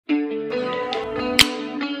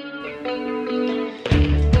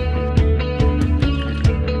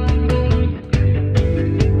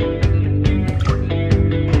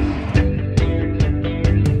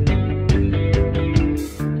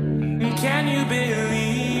you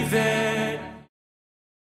believe it?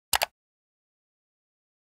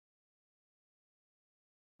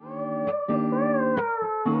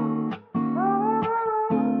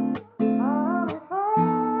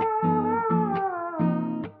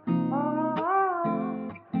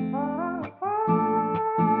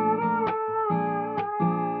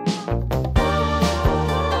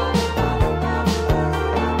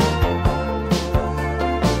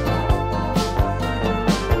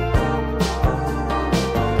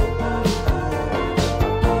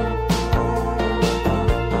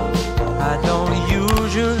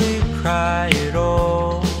 Cry at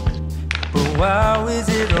all, but wow, is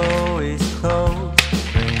it always close,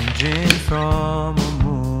 ranging from a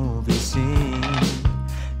movie scene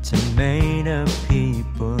to made up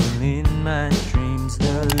people in my dreams.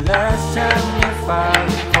 The last time if I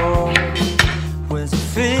recall was a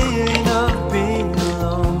feeling of being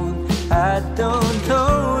alone. I don't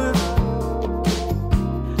know if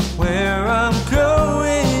where I'm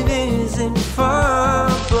going isn't far,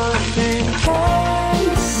 but then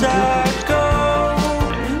I go,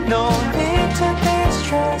 no need to be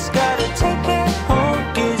stressed, gotta take it home,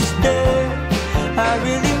 it's there. I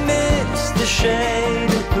really miss the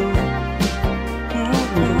shade of blue.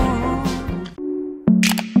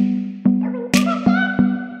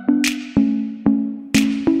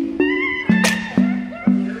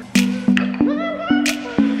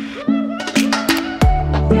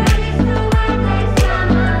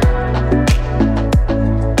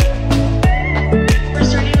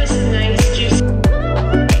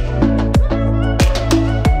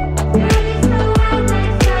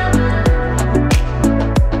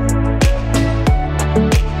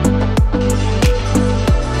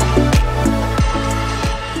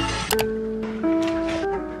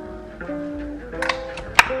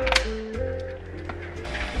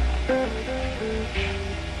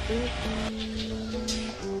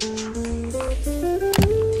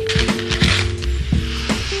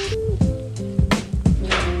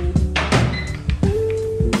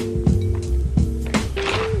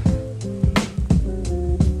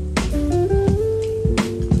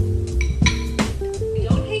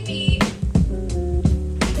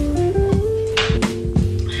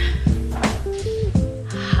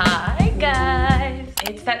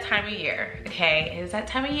 Okay, it is that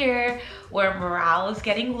time of year where morale is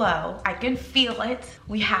getting low. I can feel it.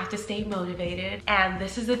 We have to stay motivated. And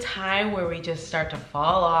this is a time where we just start to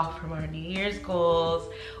fall off from our New Year's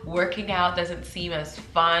goals. Working out doesn't seem as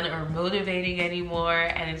fun or motivating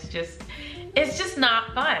anymore, and it's just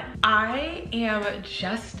not fun. I am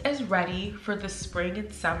just as ready for the spring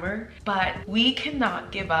and summer, but we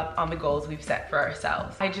cannot give up on the goals we've set for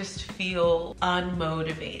ourselves. I just feel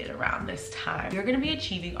unmotivated around this time. We're gonna be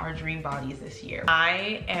achieving our dream bodies this year.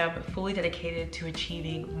 I am fully dedicated to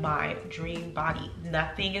achieving my dream body.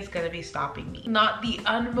 Nothing is gonna be stopping me. Not the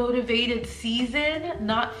unmotivated season,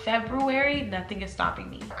 not February, nothing is stopping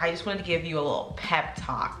me. I just wanted to give you a little pep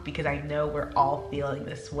talk because I know we're all feeling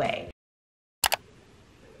this way.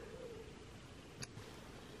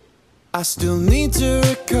 I still need to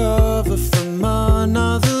recover from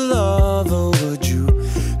another lover. Would you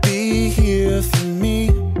be here for me?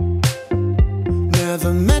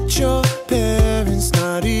 Never met your parents,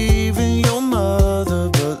 not even your mother,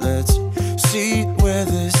 but let's see where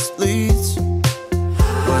this leads.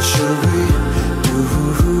 What should we do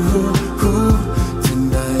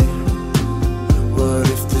tonight? What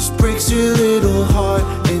if this breaks your little heart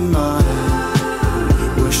in mine?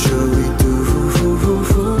 What should we do?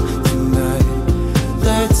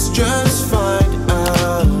 Let's just find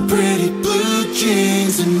out. Pretty blue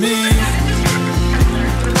jeans and me,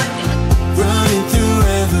 running through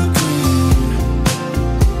evergreen.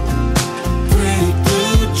 Pretty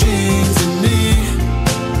blue jeans and me,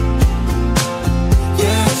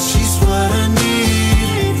 yeah, she's what I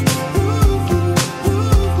need.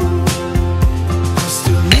 I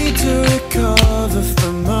still need to recover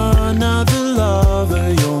from another lover.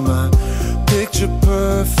 You're my picture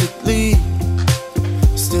perfectly.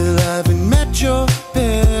 Still haven't met your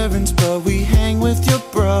parents, but we hang with your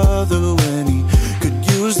brother when he could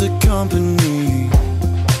use the company.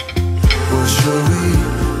 What should we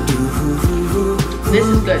do? This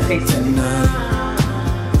is good, taste it.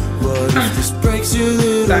 What if this breaks your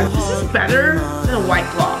little heart? This is better than a White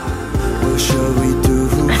Claw. What should we do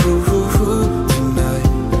tonight?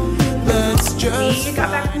 Let's just. We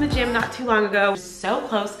got back from the gym not too long ago. So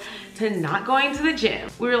close to not going to the gym.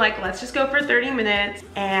 We were like, let's just go for 30 minutes.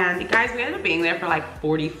 And guys, we ended up being there for like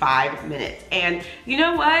 45 minutes. And you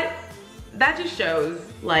know what? That just shows,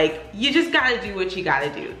 like, you just gotta do what you gotta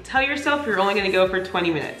do. Tell yourself you're only gonna go for 20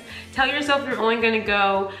 minutes. Tell yourself you're only gonna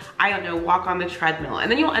go, I don't know, walk on the treadmill, and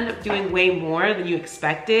then you'll end up doing way more than you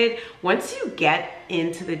expected. Once you get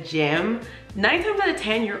into the gym, 9 times out of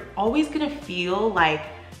 10, you're always gonna feel like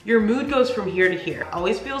your mood goes from here to here.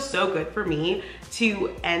 Always feels so good for me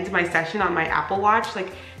to end my session on my Apple Watch.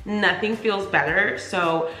 Like, nothing feels better.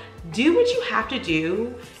 So do what you have to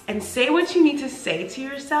do and say what you need to say to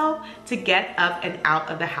yourself to get up and out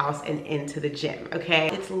of the house and into the gym, okay?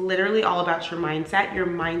 It's literally all about your mindset. Your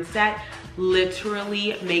mindset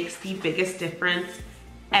literally makes the biggest difference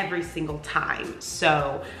every single time.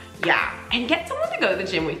 So yeah, and get someone to go to the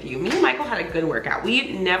gym with you. Me and Michael had a good workout.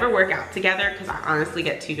 We never work out together because I honestly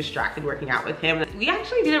get too distracted working out with him. We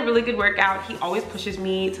actually did a really good workout. He always pushes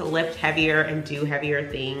me to lift heavier and do heavier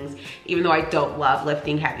things, even though I don't love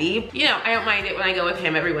lifting heavy. You know, I don't mind it when I go with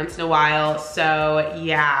him every once in a while. So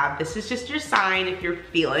yeah, this is just your sign if you're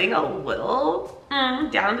feeling a little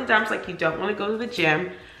down in the dumps, like you don't want to go to the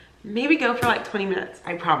gym. Maybe go for like 20 minutes.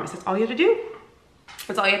 I promise. That's all you have to do.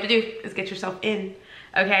 That's all you have to do is get yourself in.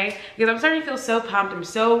 Okay, because I'm starting to feel so pumped. I'm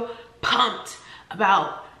just so pumped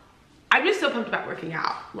about working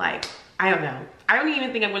out. Like, I don't know. I don't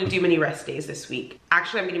even think I'm gonna do many rest days this week.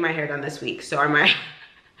 Actually, I'm getting my hair done this week, so I might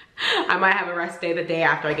have a rest day the day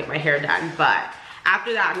after I get my hair done. But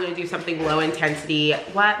after that, I'm gonna do something low intensity.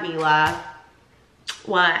 What, Mila?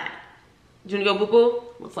 What? Do you wanna go boo-boo?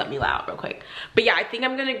 Let's let Mila out real quick. But yeah, I think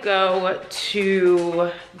I'm gonna go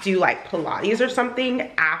to do like Pilates or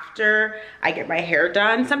something after I get my hair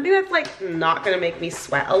done. Something that's like not gonna make me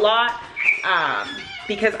sweat a lot.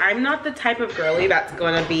 Because I'm not the type of girly that's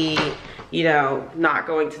gonna be, you know, not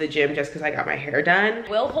going to the gym just because I got my hair done.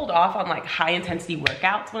 We'll hold off on like high intensity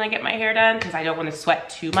workouts when I get my hair done because I don't wanna sweat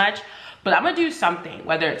too much. But I'm gonna do something,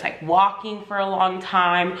 whether it's like walking for a long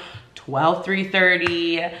time, 12,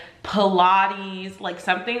 3:30, Pilates, like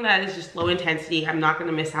something that is just low intensity. I'm not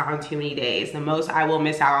gonna miss out on too many days. The most I will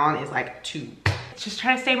miss out on is like 2. Just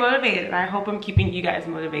trying to stay motivated, and I hope I'm keeping you guys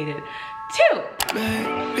motivated too.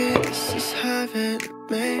 Maybe this is heaven,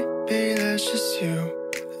 maybe that's just you.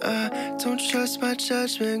 I don't trust my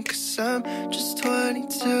judgment, cause I'm just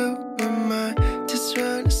 22. My mind just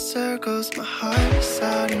running circles, my heart is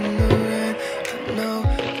out in the rain. I know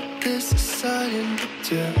that this is sudden, but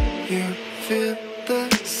do you feel the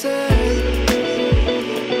same?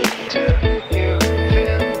 Do you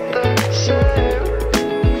feel the same?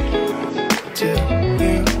 Do you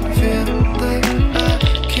feel the I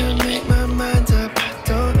can't make my mind up, I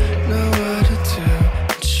don't know what to do.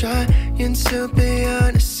 I'm trying to be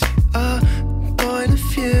honest, point of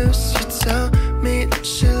view. So you tell me that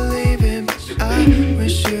you're leaving, but I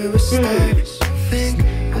wish you would stay. Think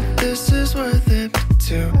that this is worth it, but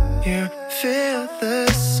do you feel the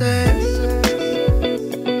same?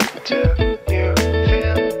 Do you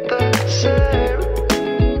feel the same?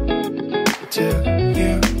 Do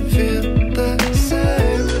you feel the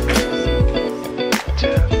same? Do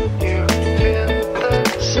you feel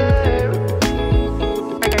the same?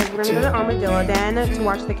 Alright guys, we're gonna go to Armadillo Den to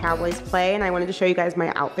watch the Cowboys play, and I wanted to show you guys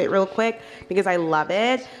my outfit real quick because I love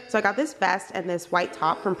it. So I got this vest and this white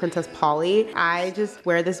top from Princess Polly. I just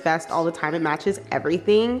wear this vest all the time. It matches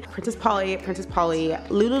everything. Princess Polly,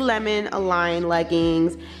 Lululemon Align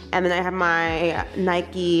leggings, and then I have my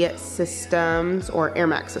Nike Systems or Air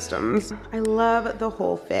Max Systems. I love the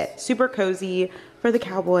whole fit. Super cozy for the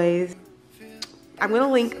Cowboys. I'm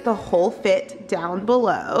gonna link the whole fit down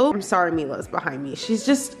below. I'm sorry Mila's behind me. She's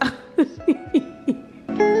just...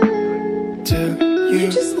 You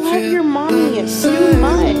just love your mommy too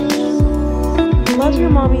much. You love your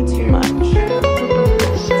mommy too much.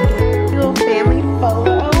 Little family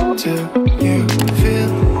photo. Do you feel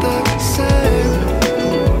the same?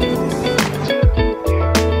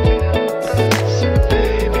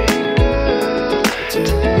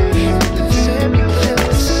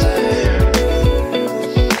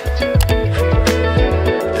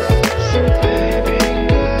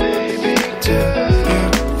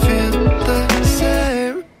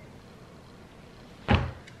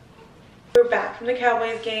 From the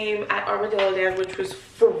Cowboys game at Armadillo Den, which was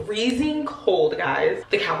freezing cold, guys.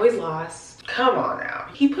 The Cowboys lost. Come on now.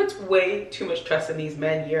 He puts way too much trust in these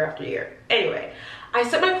men year after year. Anyway, I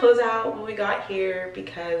set my clothes out when we got here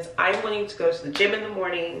because I'm wanting to go to the gym in the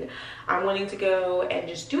morning. I'm wanting to go and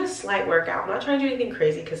just do a slight workout. I'm not trying to do anything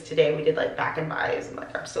crazy because today we did like back and buys and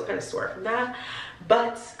like I'm still kind of sore from that.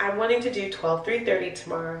 But I'm wanting to do 12, 3:30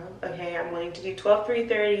 tomorrow, okay? I'm wanting to do 12,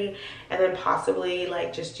 3:30 and then possibly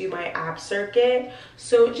like just do my ab circuit.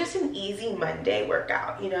 So just an easy Monday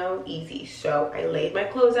workout, you know, easy. So I laid my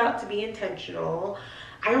clothes out to be intentional.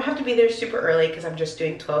 I don't have to be there super early because I'm just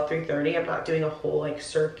doing 12, 3:30. I'm not doing a whole like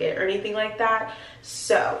circuit or anything like that.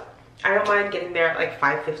 So I don't mind getting there at like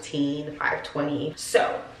 5:15, 5:20.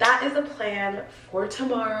 So that is the plan for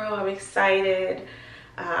tomorrow. I'm excited.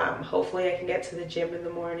 Hopefully I can get to the gym in the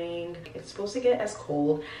morning. It's supposed to get as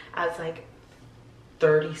cold as like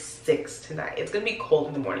 36 tonight. It's gonna be cold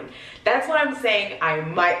in the morning. That's why I'm saying I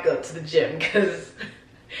might go to the gym, because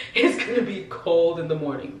it's gonna be cold in the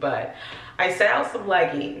morning. But I set out some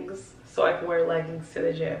leggings so I can wear leggings to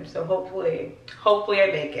the gym. So hopefully I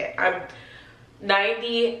make it. I'm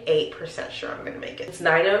 98% sure I'm gonna make it. It's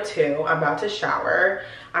 9:02. I'm about to shower.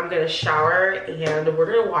 I'm gonna shower and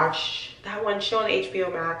we're gonna watch that one show on HBO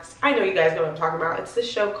Max. I know you guys know what I'm talking about. It's this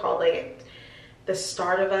show called like The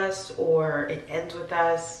Start of Us, or It Ends With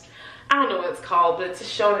Us. I don't know what it's called, but it's a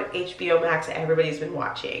show on HBO Max that everybody's been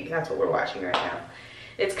watching. That's what we're watching right now.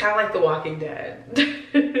 It's kind of like The Walking Dead.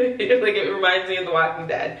 Like, it reminds me of The Walking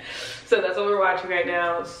Dead. So that's what we're watching right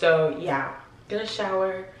now. So yeah, gonna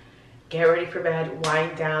shower, get ready for bed,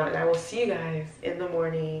 wind down, and I will see you guys in the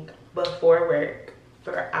morning before work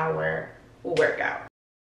for our workout.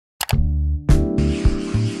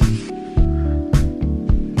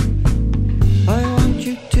 I want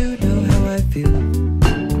you to know how I feel.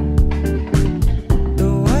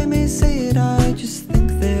 Though I may say it, I just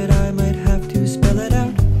think that I might have to spell it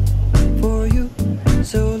out for you.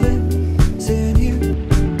 So listen here.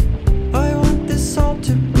 I want this all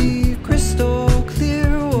to be crystal clear.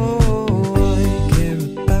 Oh, I care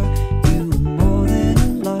about you more than a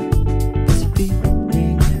lot. This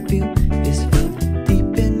feeling I feel is felt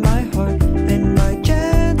deep in my heart. And by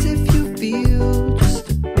chance, if you feel just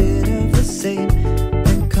a bit of the same,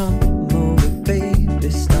 then come over, baby,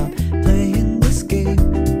 stop playing this game.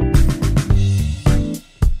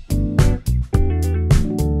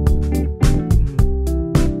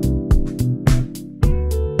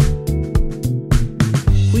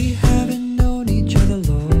 We haven't known each other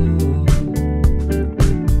long,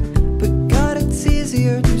 but God, it's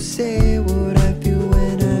easier to say what I feel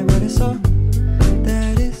when I write a song.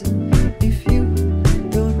 That is, if you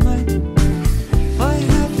don't mind. I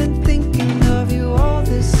have been thinking of you all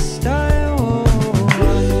this time. Oh,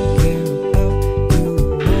 I care about you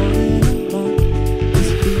more than a lot.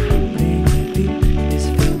 This feeling I feel is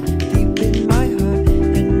felt deep in my heart.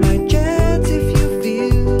 And by chance, if you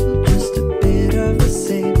feel just a bit of the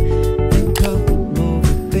same, then come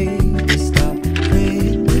over, baby, stop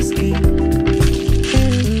playing this game.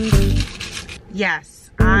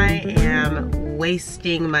 Yes, I am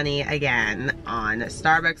wasting money again on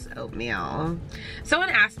Starbucks oatmeal. Someone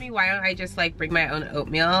asked me why don't I just like bring my own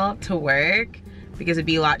oatmeal to work, because it'd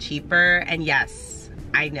be a lot cheaper. And yes,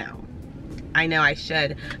 I know I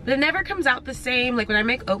should, but it never comes out the same. Like when I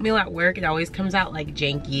make oatmeal at work, it always comes out like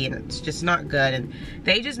janky and it's just not good. And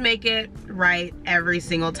they just make it right every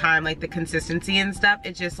single time, like the consistency and stuff.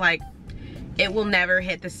 It's just like, it will never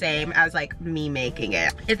hit the same as like me making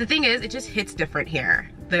it. The thing is, it just hits different here.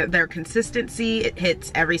 Their consistency, it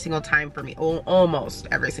hits every single time for me, almost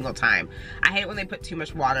every single time. I hate when they put too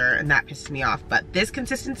much water and that pisses me off, but this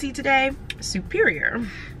consistency today, superior.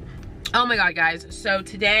 Oh my God, guys. So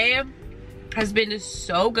today has been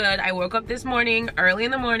so good. I woke up this morning, early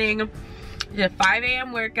in the morning, did a 5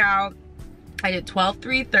 a.m. workout. I did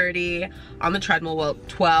 12-3-30 on the treadmill, well,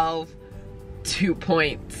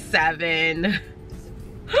 2.7.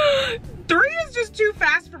 3 is just too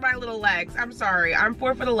fast for my little legs. I'm sorry, I'm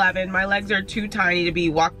 4'11". My legs are too tiny to be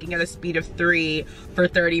walking at a speed of 3 for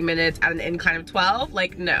 30 minutes at an incline of 12.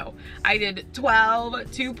 Like, no. I did 12,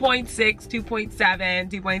 2.6, 2.7,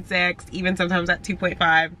 2.6, even sometimes at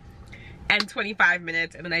 2.5, and 25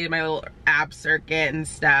 minutes. And then I did my little ab circuit and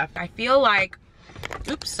stuff. I feel like,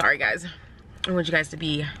 oops, sorry guys. I want you guys to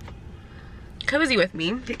be cozy with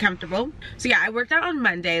me, get comfortable. So yeah, I worked out on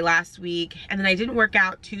Monday last week, and then I didn't work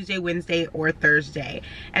out Tuesday, Wednesday, or Thursday.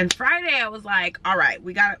 And Friday I was like, all right,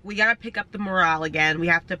 we gotta pick up the morale again. We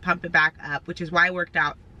have to pump it back up, which is why I worked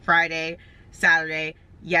out Friday, Saturday,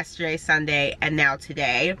 yesterday, Sunday, and now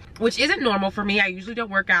today, which isn't normal for me. I usually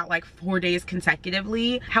don't work out like 4 days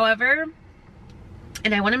consecutively. However,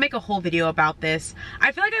 and I want to make a whole video about this,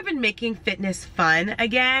 I feel like I've been making fitness fun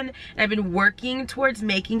again, and I've been working towards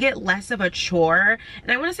making it less of a chore.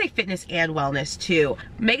 And I want to say fitness and wellness too.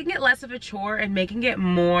 Making it less of a chore and making it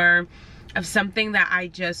more of something that I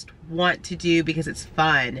just want to do because it's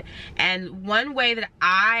fun. And one way that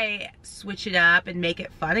I switch it up and make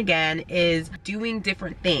it fun again is doing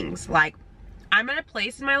different things. Like, I'm at a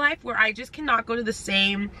place in my life where I just cannot go to the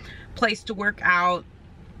same place to work out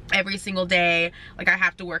every single day. Like, I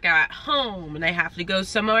have to work out at home, and I have to go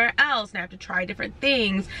somewhere else, and I have to try different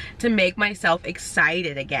things to make myself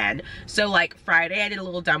excited again. So like Friday I did a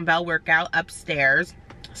little dumbbell workout upstairs.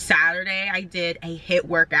 Saturday I did a HIIT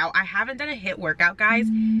workout. I haven't done a HIIT workout, guys.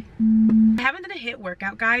 I haven't done a HIIT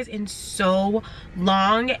workout, guys, in so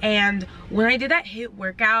long. And when I did that HIIT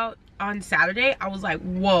workout on Saturday, I was like,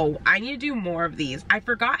 whoa, I need to do more of these. I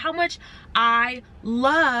forgot how much I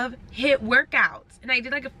love HIIT workouts. And I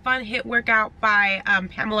did like a fun HIIT workout by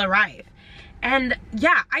Pamela Rife. And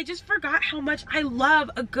yeah, I just forgot how much I love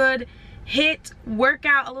a good HIIT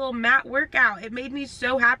workout, a little mat workout. It made me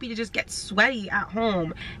so happy to just get sweaty at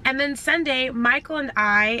home. And then Sunday, Michael and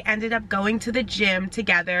I ended up going to the gym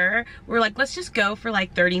together. We're like, let's just go for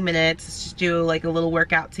like 30 minutes. Let's just do like a little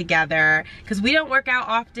workout together, because we don't work out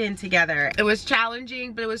often together. It was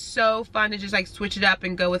challenging, but it was so fun to just like switch it up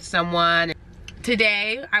and go with someone.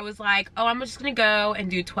 Today, I was like, oh, I'm just gonna go and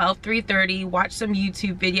do 12-3-30, watch some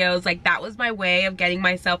YouTube videos. Like, that was my way of getting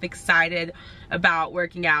myself excited about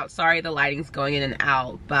working out. Sorry, the lighting's going in and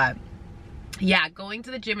out, but yeah, going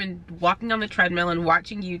to the gym and walking on the treadmill and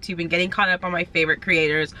watching YouTube and getting caught up on my favorite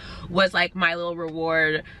creators was like my little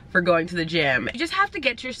reward for going to the gym. You just have to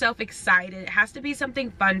get yourself excited. It has to be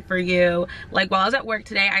something fun for you. Like, while I was at work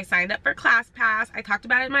today, I signed up for ClassPass. I talked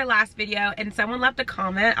about it in my last video, and someone left a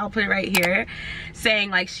comment, I'll put it right here, saying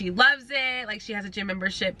like she loves it, like she has a gym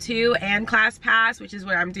membership too, and ClassPass, which is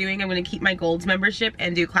what I'm doing. I'm gonna keep my Gold's membership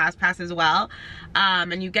and do ClassPass as well.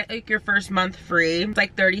 And you get like your first month free. It's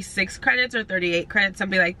like 36 credits or 38 credits,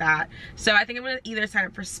 something like that. So I think I'm gonna either sign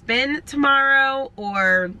up for spin tomorrow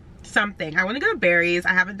or something. I want to go to Barry's.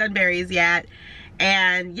 I haven't done Barry's yet.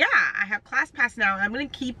 And yeah, I have ClassPass now. I'm gonna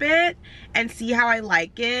keep it and see how I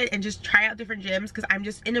like it and just try out different gyms, because I'm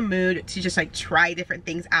just in a mood to just like try different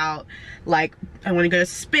things out. Like, I want to go to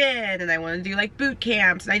spin, and I want to do like boot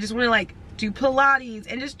camps, and I just want to like do Pilates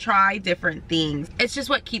and just try different things. It's just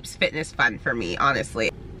what keeps fitness fun for me,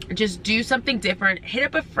 honestly. Just do something different. Hit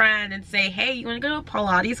up a friend and say, hey, you want to go to a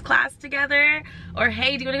Pilates class together? Or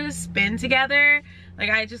hey, do you want to go to spin together? Like,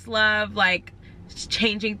 I just love like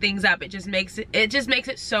changing things up. It just makes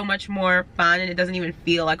it so much more fun, and it doesn't even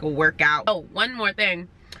feel like a workout. Oh, one more thing.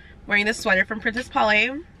 I'm wearing this sweater from Princess Polly.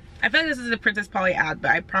 I feel like this is a Princess Polly ad,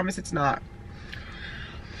 but I promise it's not.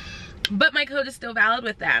 But my code is still valid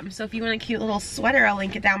with them. So if you want a cute little sweater, I'll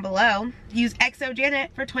link it down below. Use XO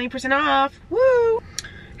Janet for 20% off. Woo!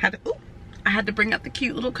 I had to bring out the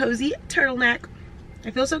cute little cozy turtleneck. I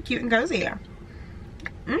feel so cute and cozy.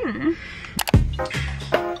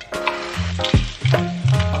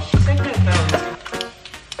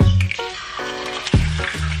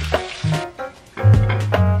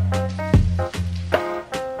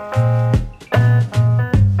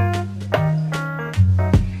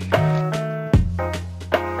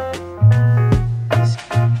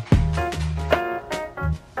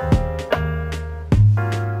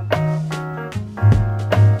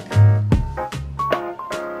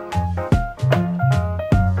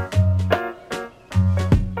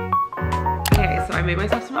 I made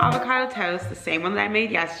myself some avocado toast, the same one that I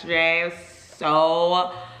made yesterday. It was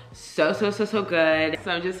so good.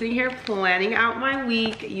 So I'm just sitting here planning out my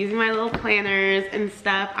week, using my little planners and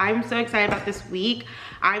stuff. I'm so excited about this week.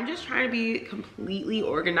 I'm just trying to be completely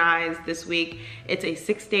organized this week. It's a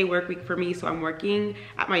 6-day work week for me, so I'm working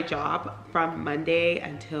at my job from Monday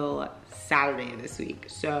until Saturday this week.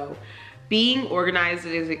 So being organized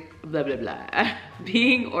is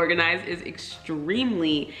Being organized is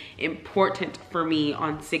extremely important for me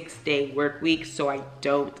on 6-day work weeks, so I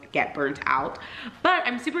don't get burnt out. But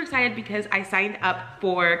I'm super excited because I signed up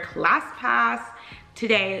for ClassPass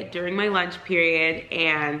today during my lunch period,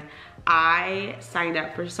 and I signed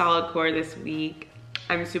up for Solid Core this week.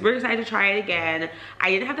 I'm super excited to try it again.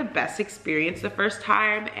 I didn't have the best experience the first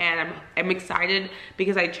time, and I'm excited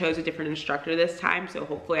because I chose a different instructor this time, so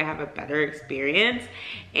hopefully I have a better experience.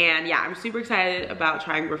 And yeah, I'm super excited about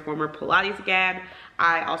trying Reformer Pilates again.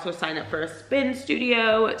 I also signed up for a spin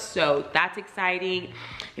studio, so that's exciting.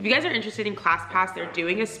 If you guys are interested in ClassPass, they're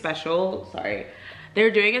doing a special,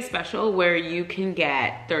 they're doing a special where you can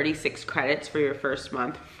get 36 credits for your first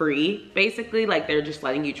month free. Basically, like, they're just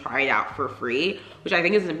letting you try it out for free, which I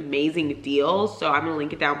think is an amazing deal. So I'm gonna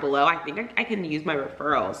link it down below. I think I can use my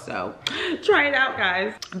referrals, so try it out,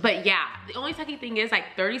 guys. But yeah, the only sucky thing is, like,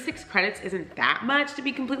 36 credits isn't that much, to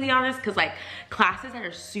be completely honest, because like classes that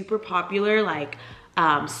are super popular, like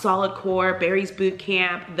Solid Core, Barry's Boot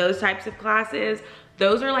Camp, those types of classes,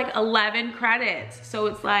 those are like 11 credits. So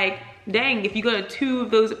it's like, dang, if you go to 2 of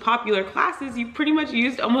those popular classes, you've pretty much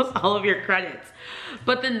used almost all of your credits.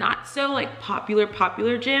 But the not so like popular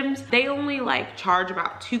gyms, they only like charge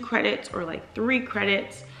about 2 credits or like 3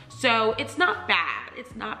 credits. So it's not bad.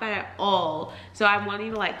 It's not bad at all. So I'm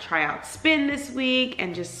wanting to like try out spin this week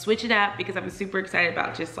and just switch it up because I'm super excited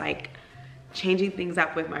about just like changing things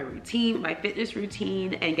up with my routine, my fitness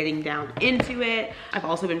routine, and getting down into it. I've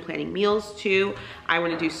also been planning meals too. I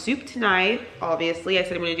wanna do soup tonight, obviously. I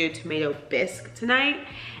said I'm gonna do a tomato bisque tonight.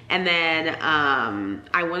 And then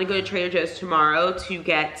I wanna go to Trader Joe's tomorrow to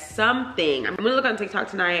get something. I'm gonna look on TikTok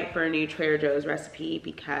tonight for a new Trader Joe's recipe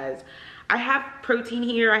because I have protein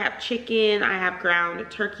here, I have chicken, I have ground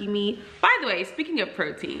turkey meat. By the way, speaking of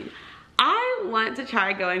protein, I want to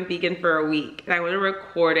try going vegan for a week, and I want to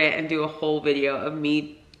record it and do a whole video of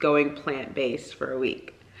me going plant-based for a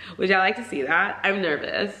week. Would y'all like to see that? I'm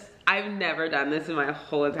nervous. I've never done this in my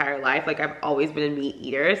whole entire life. Like, I've always been a meat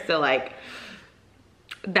eater, so like,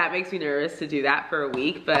 that makes me nervous to do that for a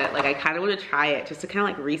week, but like, I kind of want to try it just to kind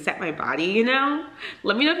of like reset my body, you know?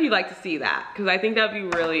 Let me know if you'd like to see that, because I think that'd be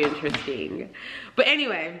really interesting. But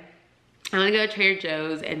anyway, I'm gonna go to Trader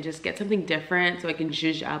Joe's and just get something different so I can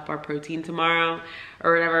zhuzh up our protein tomorrow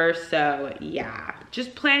or whatever. So yeah,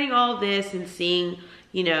 just planning all this and seeing,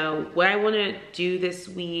 you know, what I wanna do this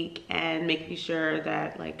week and making sure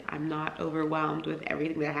that like I'm not overwhelmed with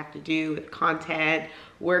everything that I have to do with content,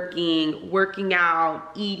 working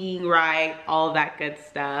out, eating right, all of that good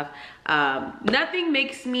stuff. Nothing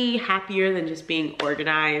makes me happier than just being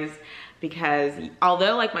organized, because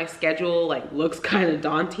although like my schedule like looks kind of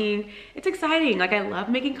daunting, it's exciting. Like, I love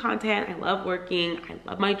making content, I love working, I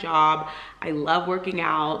love my job, I love working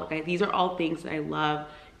out. Like, these are all things that I love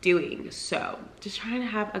doing. So just trying to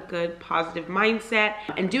have a good positive mindset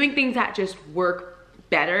and doing things that just work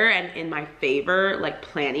better and in my favor, like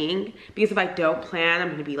planning. Because if I don't plan,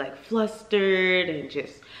 I'm gonna be like flustered and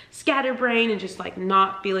just scatterbrained and just like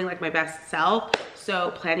not feeling like my best self.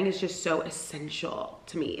 So planning is just so essential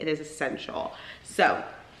to me. It is essential. So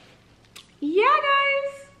yeah,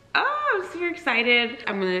 guys. Oh, I'm super excited.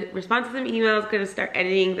 I'm gonna respond to some emails, gonna start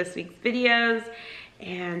editing this week's videos,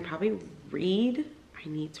 and probably read. I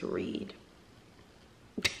need to read.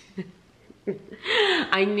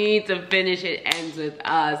 I need to finish It Ends With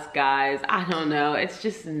Us, guys. I don't know. It's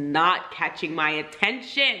just not catching my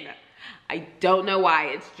attention. I don't know why.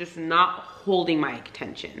 It's just not holding my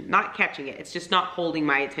attention. Not catching it. It's just not holding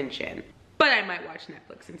my attention. But I might watch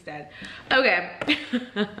Netflix instead. Okay.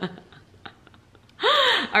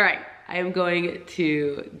 All right. I am going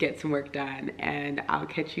to get some work done, and I'll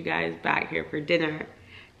catch you guys back here for dinner.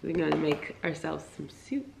 We're going to make ourselves some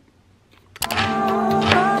soup.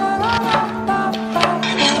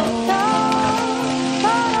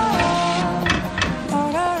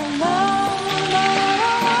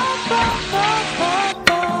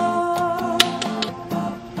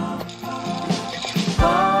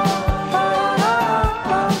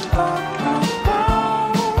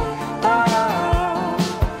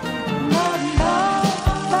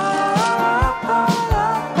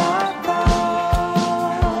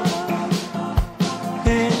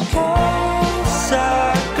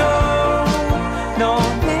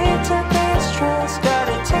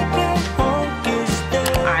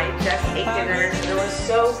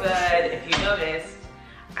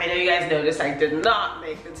 I know you guys noticed I did not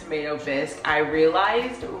make the tomato bisque. I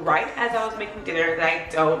realized right as I was making dinner that I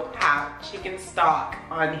don't have chicken stock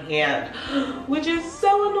on hand, which is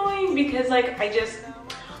so annoying because like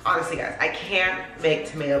honestly guys, I can't make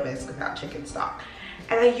tomato bisque without chicken stock.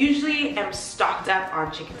 And I usually am stocked up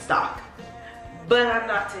on chicken stock, but I'm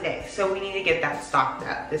not today. So we need to get that stocked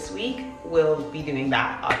up this week. We'll be doing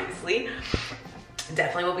that, obviously.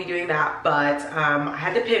 Definitely will be doing that, but I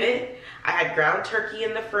had to pivot. I had ground turkey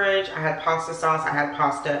in the fridge, I had pasta sauce, I had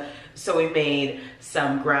pasta, so we made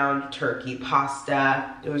some ground turkey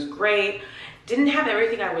pasta. It was great. Didn't have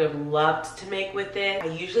everything I would have loved to make with it. I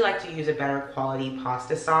usually like to use a better quality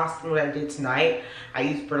pasta sauce than what I did tonight. I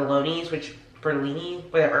used bertolini,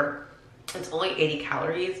 whatever. It's only 80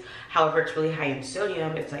 calories. However, it's really high in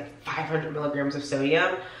sodium. It's like 500 milligrams of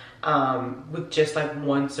sodium with just like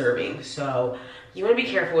one serving. So you want to be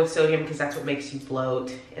careful with sodium because that's what makes you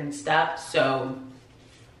bloat and stuff. So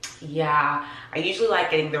yeah, I usually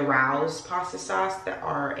like getting the Rouse pasta sauce, the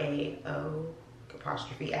R-A-O''S.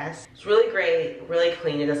 It's really great, really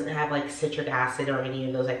clean. It doesn't have like citric acid or any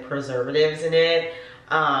of those like preservatives in it.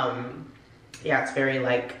 Yeah, it's very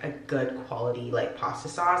like a good quality like pasta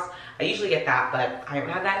sauce. I usually get that, but I don't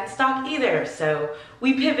have that in stock either. So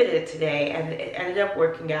we pivoted today and it ended up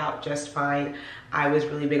working out just fine. I was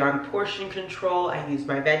really big on portion control. I used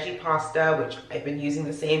my veggie pasta, which I've been using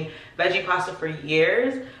the same veggie pasta for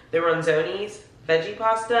years. The Ronzoni's veggie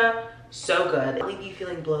pasta, so good. It doesn't leave you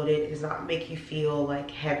feeling bloated. It does not make you feel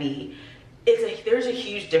like heavy. There's a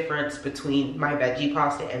huge difference between my veggie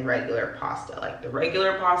pasta and regular pasta. Like the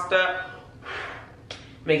regular pasta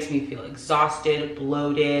makes me feel exhausted,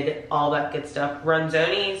 bloated, all that good stuff.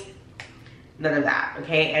 Ronzoni's none of that,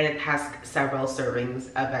 okay? And it has several servings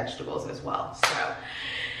of vegetables as well. So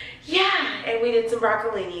yeah, and we did some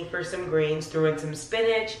broccolini for some greens, threw in some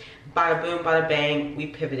spinach, bada boom, bada bang, we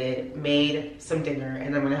pivoted, made some dinner,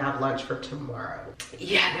 and I'm gonna have lunch for tomorrow.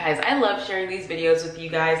 Yeah, guys, I love sharing these videos with you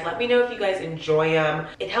guys. Let me know if you guys enjoy them.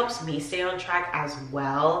 It helps me stay on track as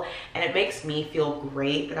well, and it makes me feel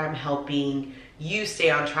great that I'm helping you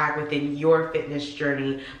stay on track within your fitness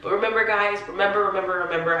journey. But remember, guys,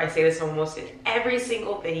 remember, I say this almost in every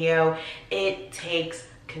single video, it takes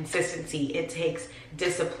consistency, it takes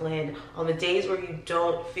discipline. On the days where you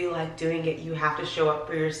don't feel like doing it, you have to show up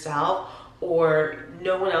for yourself, or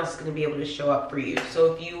no one else is going to be able to show up for you.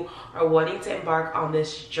 So if you are wanting to embark on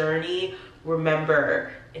this journey,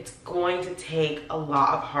 remember, it's going to take a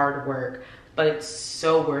lot of hard work, but it's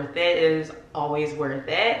so worth it. It is always worth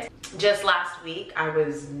it. Just last week, I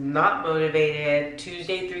was not motivated.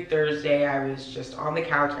 Tuesday through Thursday, I was just on the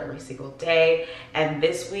couch every single day. And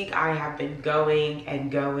this week, I have been going and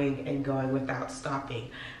going and going without stopping.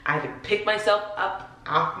 I had to pick myself up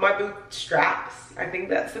off my bootstraps. I think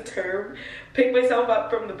that's the term. Pick myself up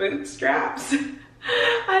from the bootstraps. I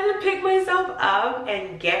had to pick myself up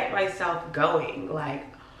and get myself going. Like,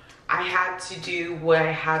 I had to do what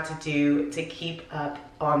I had to do to keep up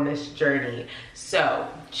on this journey. So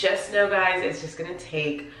just know, guys, it's just gonna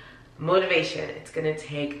take motivation. It's gonna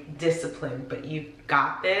take discipline, but you've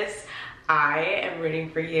got this. I am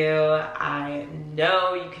rooting for you. I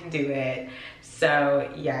know you can do it. So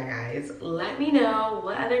yeah, guys, let me know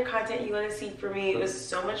what other content you want to see from me. It was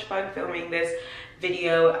so much fun filming this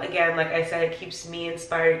video. Again, like I said, it keeps me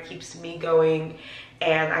inspired, it keeps me going,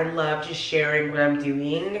 and I love just sharing what I'm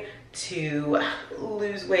doing to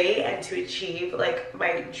lose weight and to achieve like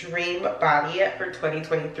my dream body for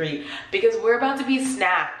 2023, because we're about to be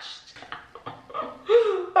snatched.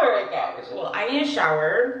 All right, guys, well, I need a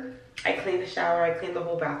shower. I cleaned the shower, I cleaned the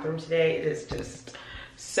whole bathroom today. It is just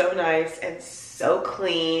so nice and so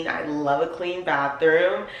clean. I love a clean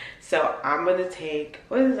bathroom. So I'm gonna take,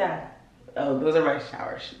 what is that? Oh, those are my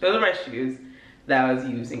those are my shoes that I was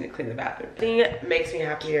using to clean the bathroom. Nothing makes me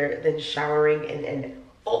happier than showering in an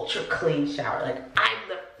ultra clean shower. Like, I'm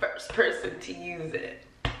the first person to use it.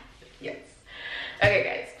 Yes. Okay,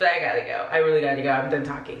 guys, but I gotta go. I really gotta go. I'm done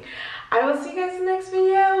talking. I will see you guys in the next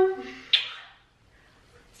video.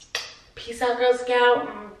 Peace out, Girl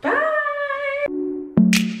Scout. Bye.